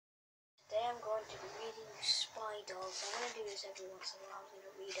to be reading Spy Dogs. I'm going to do this every once in a while. I'm going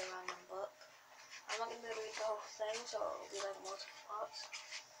to read a random book. I'm not going to be able to read the whole thing, so it'll be like multiple parts.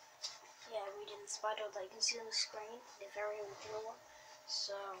 Yeah, reading the Spy Dog that you can see on the screen, the very original one.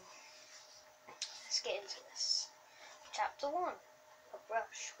 So, let's get into this. Chapter 1, A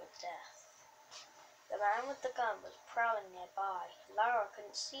Brush with Death. The man with the gun was prowling nearby. Lara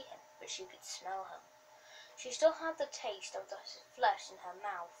couldn't see him, but she could smell him. She still had the taste of the flesh in her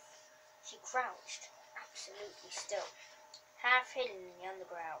mouth. She crouched, absolutely still, half hidden in the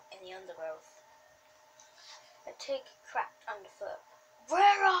undergrowth. A twig cracked underfoot.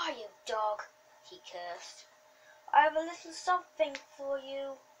 "Where are you, dog?" he cursed. "I have a little something for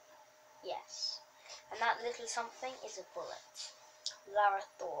you." Yes, and that little something is a bullet, Lara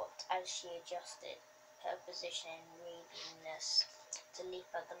thought as she adjusted her position in readiness to leap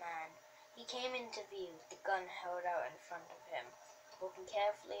at the man. He came into view, the gun held out in front of him, walking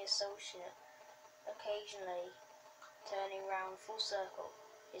carefully, occasionally turning round full circle.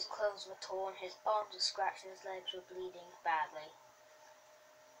 His clothes were torn, his arms were scratched, and his legs were bleeding badly.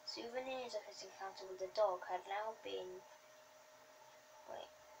 Souvenirs of his encounter with the dog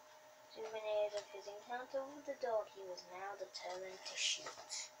he was now determined to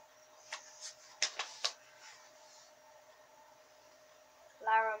shoot.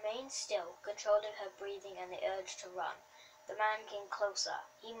 Lara remained still, controlling her breathing and the urge to run. The man came closer.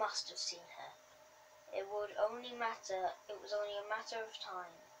 He must have seen her. It was only a matter of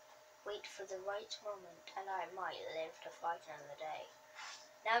time. Wait for the right moment, and I might live to fight another day.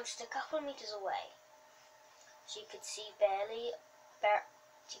 Now just a couple of meters away, she could see the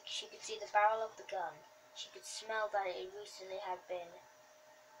barrel of the gun. She could smell that it recently had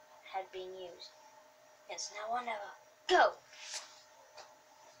been used. It's now or never. Go!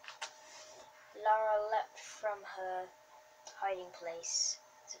 Lara leapt from her hiding place,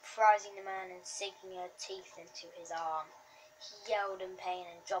 surprising the man and sinking her teeth into his arm. He yelled in pain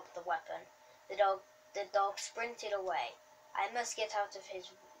and dropped the weapon. The dog sprinted away. "I must get out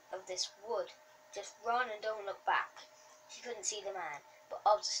of this wood. Just run and don't look back." She couldn't see the man, but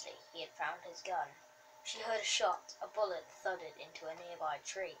obviously he had found his gun. She heard a shot. A bullet thudded into a nearby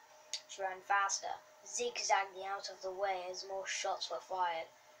tree. She ran faster, zigzagging out of the way as more shots were fired.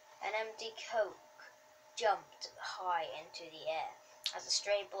 An empty Coke jumped high into the air as a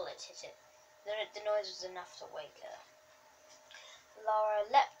stray bullet hit it. The noise was enough to wake her. Lara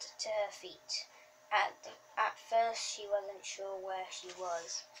leapt to her feet. At first she wasn't sure where she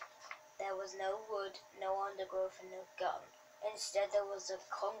was. There was no wood, no undergrowth, and no gun. Instead there was a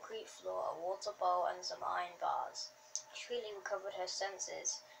concrete floor, a water bowl, and some iron bars. She quickly recovered her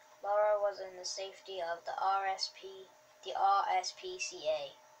senses. Lara was in the safety of the RSPCA.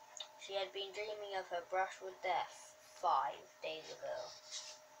 She had been dreaming of her brush with death 5 days ago.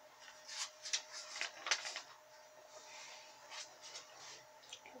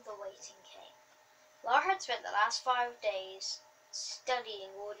 The waiting came. Lara had spent the last 5 days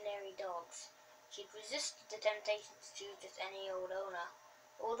studying ordinary dogs. She'd resisted the temptation to choose just any old owner,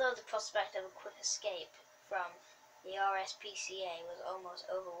 although the prospect of a quick escape from the RSPCA was almost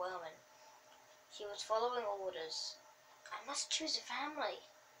overwhelming. She was following orders. "I must choose a family.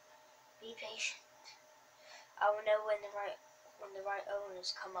 Be patient. I will know when the right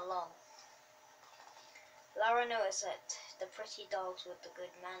owners come along." Lara noticed that the pretty dogs with the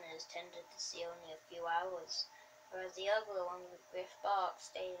good manners tended to see only a few hours, whereas the ugly ones with gruff bark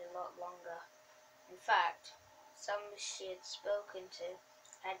stayed a lot longer. In fact, some she had spoken to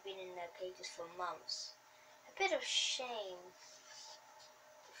had been in their cages for months. A bit of shame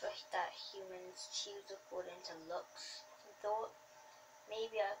that humans choose according to looks, she thought.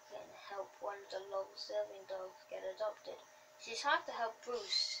 Maybe I can help one of the log-serving dogs get adopted. She tried to help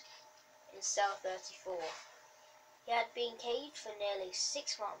Bruce in cell 34. He had been caged for nearly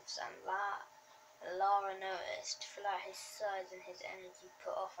 6 months, and Lara noticed that his size and his energy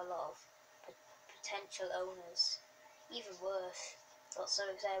put off a lot of potential owners. Even worse, got so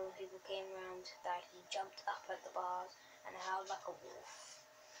excited when people came round that he jumped up at the bars and howled like a wolf.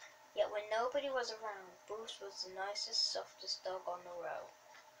 Yet when nobody was around, Bruce was the nicest, softest dog on the row.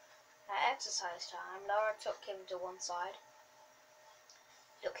 At exercise time, Lara took him to one side.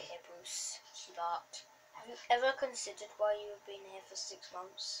 "Look here, Bruce," she barked. "Have you ever considered why you have been here for 6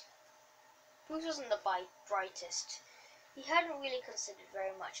 months?" Bruce wasn't the brightest. He hadn't really considered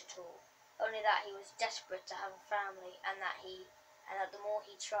very much at all, only that he was desperate to have a family, and that the more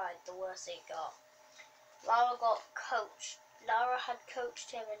he tried, the worse it got. Lara had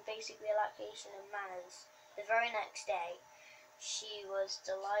coached him in basic relaxation and manners. The very next day, she was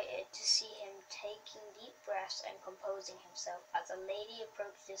delighted to see him taking deep breaths and composing himself as a lady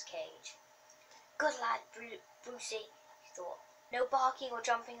approached his cage. Good lad, Brucey, he thought. No barking or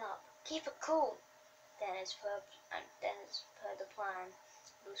jumping up. Keep it cool. Then as per the plan,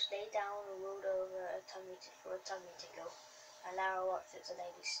 Bruce lay down and rolled over for a tummy tickle, and Lara watched as the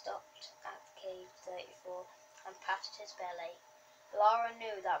lady stopped at cave 34 and patted his belly. Lara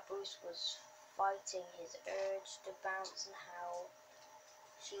knew that Bruce was fighting his urge to bounce and howl.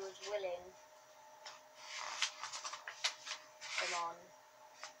 She was willing. Come on.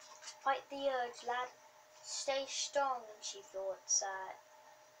 Fight the urge, lad. Stay strong, she thought, sad.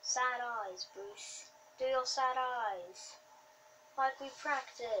 Sad eyes, Bruce. Do your sad eyes. Like we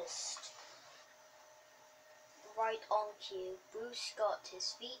practiced. Right on cue, Bruce got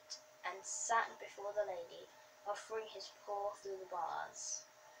his feet and sat before the lady, offering his paw through the bars.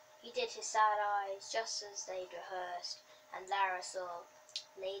 He did his sad eyes just as they'd rehearsed, and Lara saw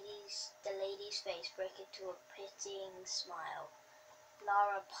the lady's face break into a pitying smile.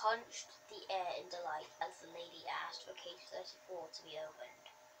 Lara punched the air in delight as the lady asked for cage 34 to be opened.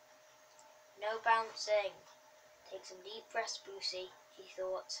 No bouncing. Take some deep breaths, Brucey, she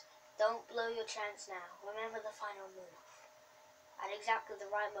thought. Don't blow your chance now. Remember the final move. At exactly the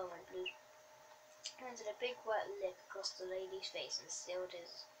right moment, Bruce planted a big wet lick across the lady's face and sealed it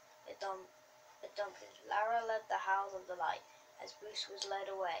dumped. Lara led the howls of delight as Bruce was led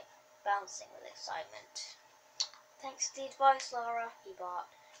away, bouncing with excitement. Thanks for the advice, Lara, he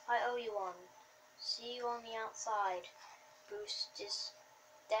barked. I owe you one. See you on the outside. Bruce's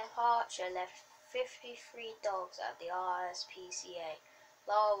departure left 53 dogs at the RSPCA.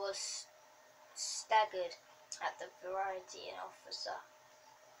 Lara was staggered at the variety in officer,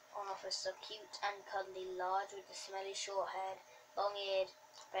 cute and cuddly, large with the smelly short head, long-eared,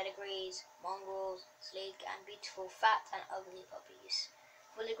 pedigrees, mongrels, sleek and beautiful, fat and ugly puppies.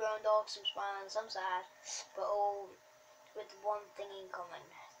 Fully grown dogs, some smiling, some sad, but all with one thing in common.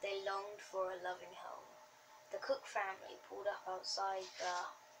 They longed for a loving home. The Cook family pulled up outside the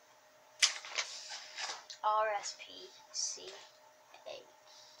RSPCA.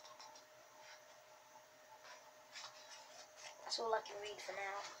 That's all I can read for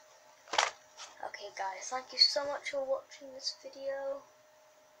now. Okay guys, thank you so much for watching this video.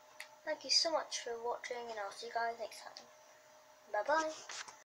 Thank you so much for watching, and I'll see you guys next time. Bye bye.